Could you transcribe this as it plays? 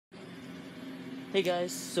Hey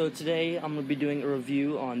guys, so today I'm going to be doing a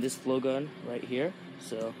review on this BlowGun right here,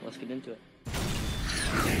 so let's get into it.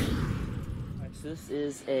 Alright, so this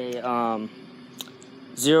is a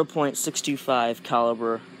 0.625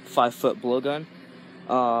 caliber 5-foot BlowGun.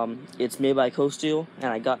 It's made by Coasteel, and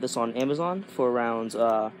I got this on Amazon for around,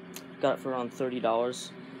 got it for around $30,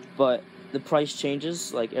 but the price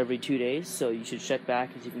changes like every 2 days, so you should check back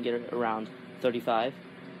because you can get it around $35.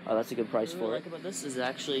 That's a good price for it. What I like about this is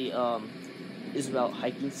actually is about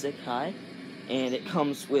hiking stick high, and it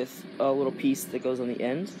comes with a little piece that goes on the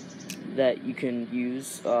end that you can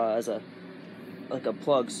use as a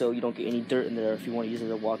plug, so you don't get any dirt in there if you want to use it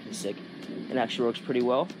as a walking stick. It actually works pretty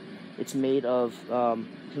well. It's made of some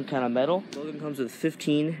kind of metal. BlowGun comes with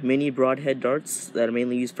 15 mini broadhead darts that are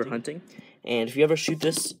mainly used for hunting. And if you ever shoot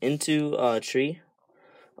this into a tree,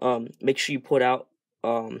 make sure you put out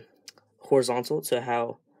horizontal to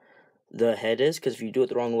how the head is, because if you do it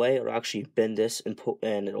the wrong way, it'll actually bend this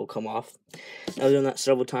and it'll come off. I've done that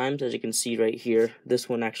several times. As you can see right here, this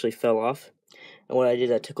one actually fell off. And what I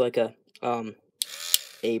did, I took like a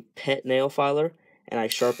pet nail filer and I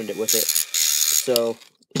sharpened it with it, so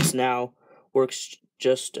it's now works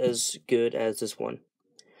just as good as this one,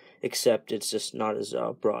 except it's just not as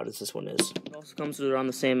broad as this one is. It also comes with around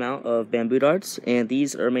the same amount of bamboo darts, and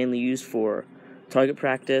these are mainly used for target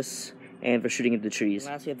practice and for shooting into trees.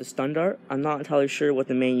 And lastly, we have the stun dart. I'm not entirely sure what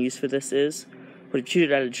the main use for this is, but if you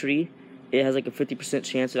shoot it at a tree, it has like a 50%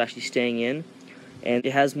 chance of actually staying in, and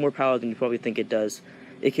it has more power than you probably think it does.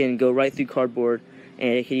 It can go right through cardboard,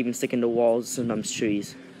 and it can even stick into walls, sometimes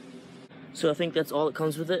trees. So I think that's all that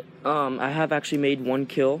comes with it. I have actually made one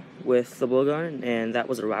kill with the BlowGun, and that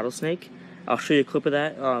was a rattlesnake. I'll show you a clip of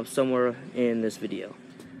that somewhere in this video.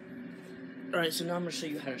 Alright, so now I'm going to show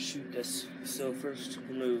you how to shoot this. So first,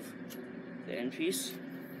 remove the end piece,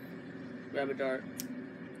 grab a dart,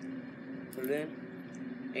 put it in,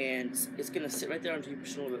 and it's going to sit right there until you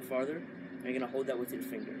push it a little bit farther, and you're going to hold that with your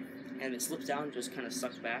finger. And it slips down, just kind of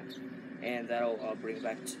sucks back, and that'll bring it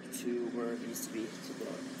back to where it needs to be to blow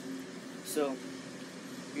it. So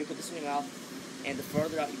you're going to put this in your mouth, and the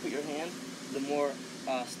farther out you put your hand, the more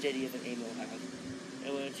steady of an aim you'll have.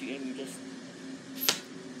 And when you aim, you just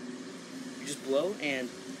blow, and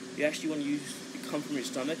you actually want to come from your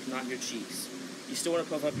stomach, not your cheeks. You still want to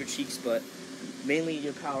puff up your cheeks, but mainly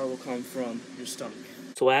your power will come from your stomach.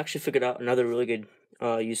 So I actually figured out another really good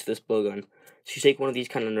use for this BlowGun. So you take one of these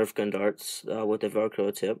kind of Nerf gun darts with a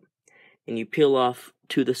Velcro tip, and you peel off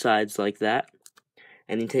to the sides like that,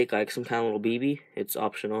 and you take like some kind of little BB. It's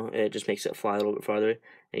optional. It just makes it fly a little bit farther,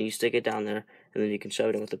 and you stick it down there, and then you can shove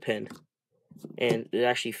it in with a pin, and it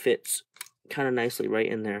actually fits kind of nicely right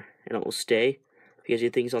in there, and it will stay because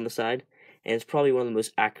your thing's on the side, and it's probably one of the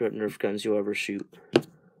most accurate Nerf guns you'll ever shoot.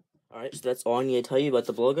 Alright, so that's all I need to tell you about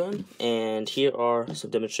the BlowGun, and here are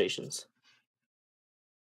some demonstrations.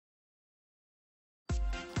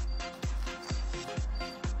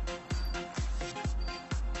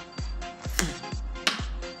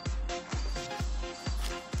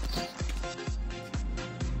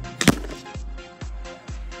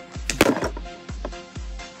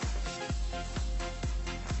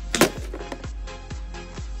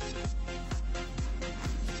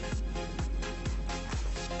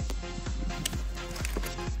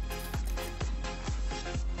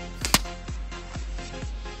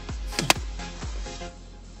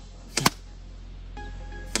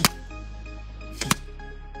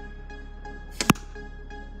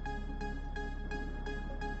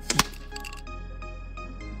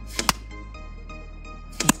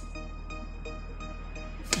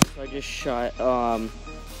 I just shot a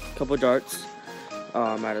couple darts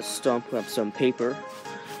at a stump with some paper.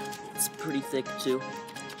 It's pretty thick too,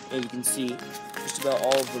 and you can see just about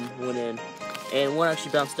all of them went in. And one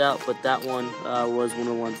actually bounced out, but that one was one of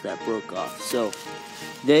the ones that broke off. So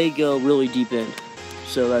they go really deep in,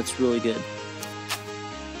 so that's really good.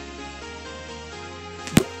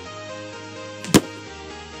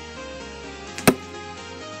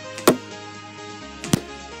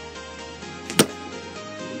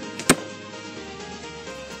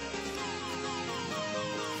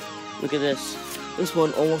 Look at this. This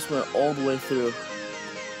one almost went all the way through.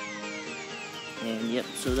 And yep,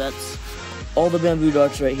 so that's all the bamboo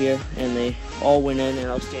darts right here, and they all went in, and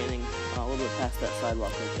I was standing a little bit past that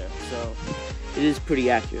sidewalk right there. So it is pretty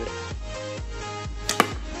accurate.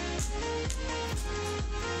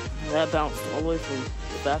 That bounced all the way from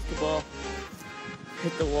the basketball,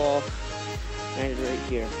 hit the wall, landed right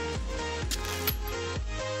here.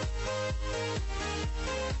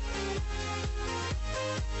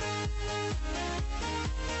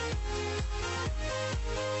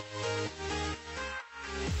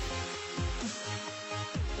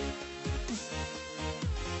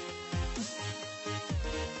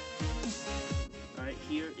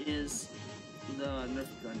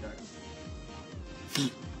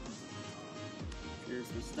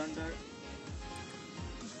 stun dart.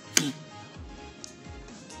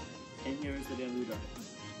 And here is the bamboo dart.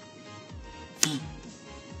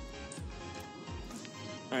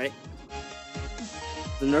 Alright.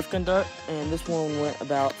 The Nerf gun dart, and this one went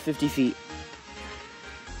about 50 feet.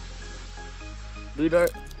 Blue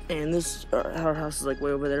dart, and this, our house is like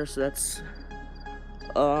way over there, so that's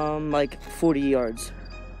like 40 yards.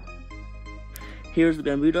 Here's the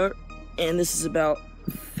bamboo dart, and this is about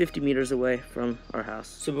 50 meters away from our house.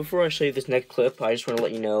 So before I show you this next clip, I just want to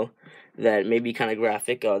let you know that it may be kind of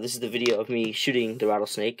graphic. This is the video of me shooting the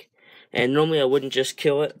rattlesnake, and normally I wouldn't just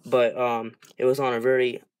kill it, but it was on a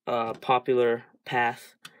very popular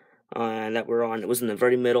path that we're on. It was in the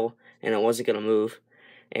very middle, and it wasn't going to move.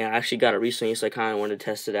 And I actually got it recently, so I kind of wanted to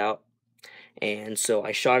test it out. And so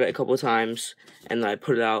I shot it a couple of times, and then I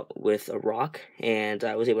put it out with a rock, and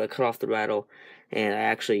I was able to cut off the rattle, and I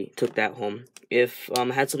actually took that home. If I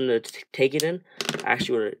had something to take it in, I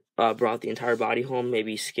actually would have brought the entire body home,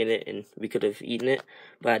 maybe skin it, and we could have eaten it,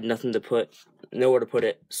 but I had nothing to put, nowhere to put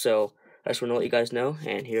it. So I just want to let you guys know,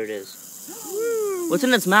 and here it is. Woo! What's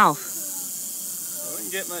in its mouth? I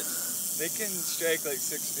wouldn't get much. They can strike like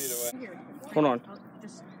 6 feet away. Hold on.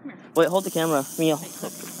 Wait, hold the camera.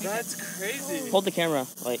 That's crazy. Hold the camera.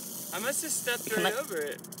 Like, I must have stepped right over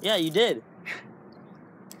it. Yeah, you did.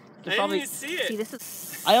 I didn't even see it. See, this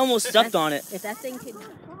is, I almost stepped on it. if that thing could... Oh,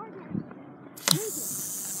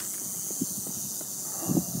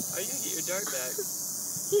 you can get your dart back.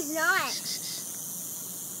 He's not.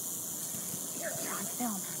 You're on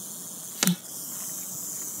film.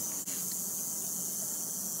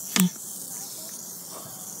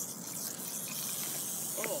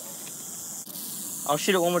 I'll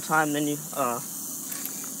shoot it one more time, then you, I'll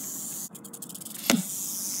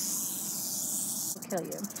kill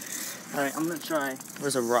you. Alright, I'm gonna try.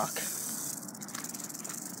 There's a rock. It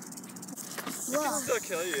can still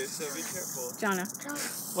kill you, so be careful. Jonna.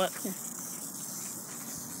 What?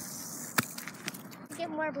 Get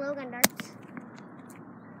more blowgun darts.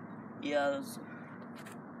 Yeah, those...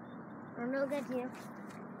 They're no good to you.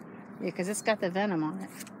 Yeah, because it's got the venom on it.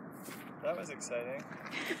 That was exciting.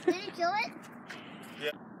 Did you kill it? Yeah.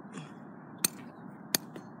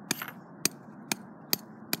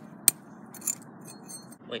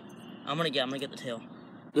 Wait, I'm gonna get the tail.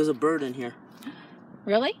 There's a bird in here.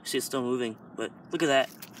 Really? See, it's still moving, but look at that.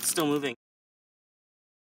 It's still moving.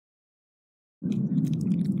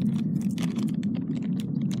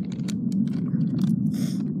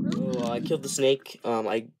 I killed the snake.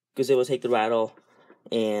 I was able to take the rattle,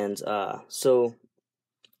 and so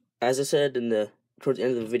as I said towards the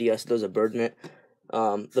end of the video, I said there was a bird in it.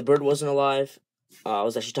 The bird wasn't alive. I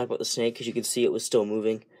was actually talking about the snake because you could see it was still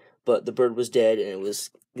moving, but the bird was dead, and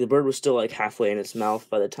the bird was still like halfway in its mouth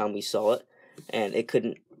by the time we saw it, and it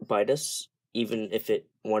couldn't bite us even if it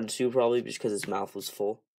wanted to, probably because its mouth was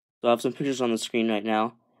full. So I have some pictures on the screen right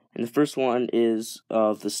now, and the first one is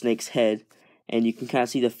of the snake's head, and you can kind of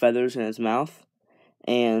see the feathers in its mouth,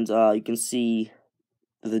 and you can see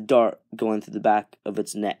the dart going through the back of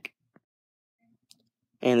its neck.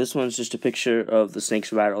 And this one's just a picture of the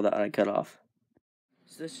snake's rattle that I cut off.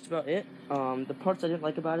 So that's just about it. The parts I didn't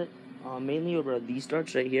like about it, mainly were these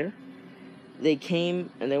darts right here. They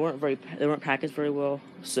came and they weren't packaged very well,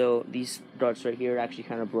 so these darts right here actually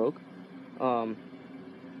kind of broke. You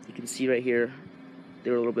can see right here,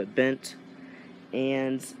 they were a little bit bent,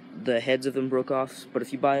 and the heads of them broke off. But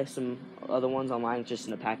if you buy some other ones online just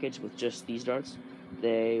in a package with just these darts,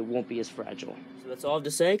 they won't be as fragile. So that's all I have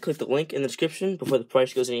to say. Click the link in the description before the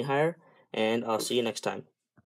price goes any higher, and I'll see you next time.